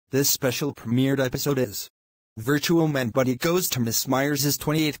This special premiered episode is Virtual Manbuddy goes to Miss Meyers'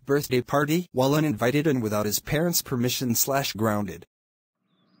 28th birthday party while uninvited and without his parents' permission/grounded.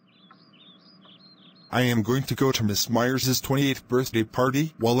 I am going to go to Miss Meyers' 28th birthday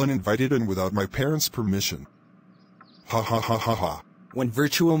party while uninvited and without my parents' permission. Ha ha ha ha ha. When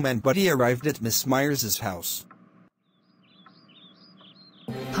Virtual Manbuddy arrived at Miss Meyers' house.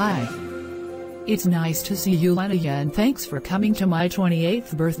 Hi. It's nice to see you, Laniyah, and thanks for coming to my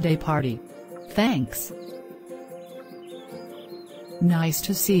 28th birthday party. Thanks. Nice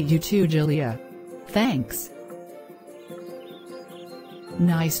to see you too, Jaleah. Thanks.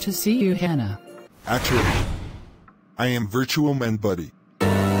 Nice to see you, Hannah. Actually, I am Virtual Manbuddy.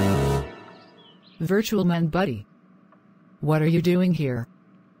 Virtual Manbuddy. What are you doing here?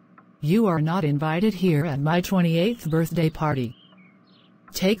 You are not invited here at my 28th birthday party.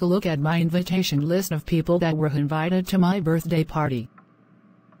 Take a look at my invitation list of people that were invited to my birthday party.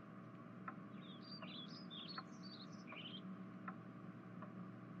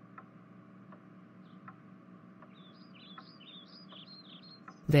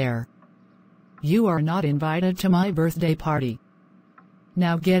 There. You are not invited to my birthday party.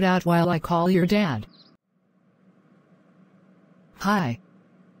 Now get out while I call your dad. Hi.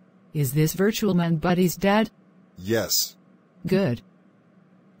 Is this Virtual Manbuddy's dad? Yes. Good.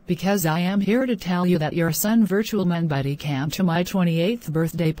 Because I am here to tell you that your son Virtual Manbuddy came to my 28th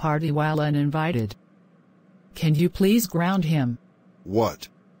birthday party while uninvited. Can you please ground him? What?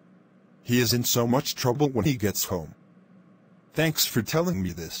 He is in so much trouble when he gets home. Thanks for telling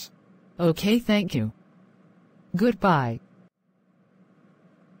me this. Okay, thank you. Goodbye.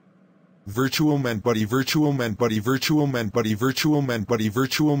 Virtual Manbuddy, Virtual Manbuddy, Virtual Manbuddy, Virtual Manbuddy,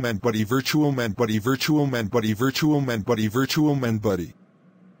 Virtual Manbuddy, Virtual Manbuddy, Virtual Manbuddy, Virtual Manbuddy, Virtual Manbuddy.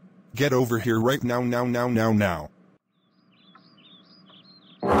 Get over here right now, now.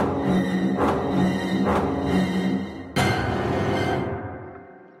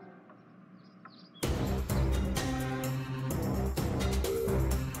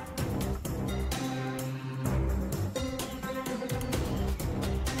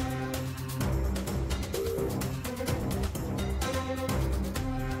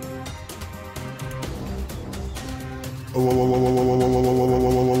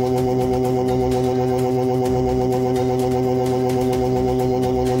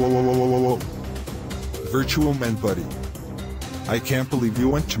 Virtual Manbuddy. I can't believe you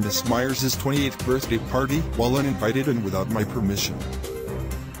went to Miss Meyers' 28th birthday party while uninvited and without my permission.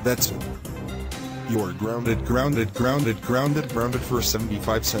 That's it. You are grounded for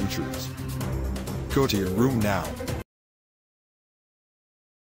 75 centuries. Go to your room now.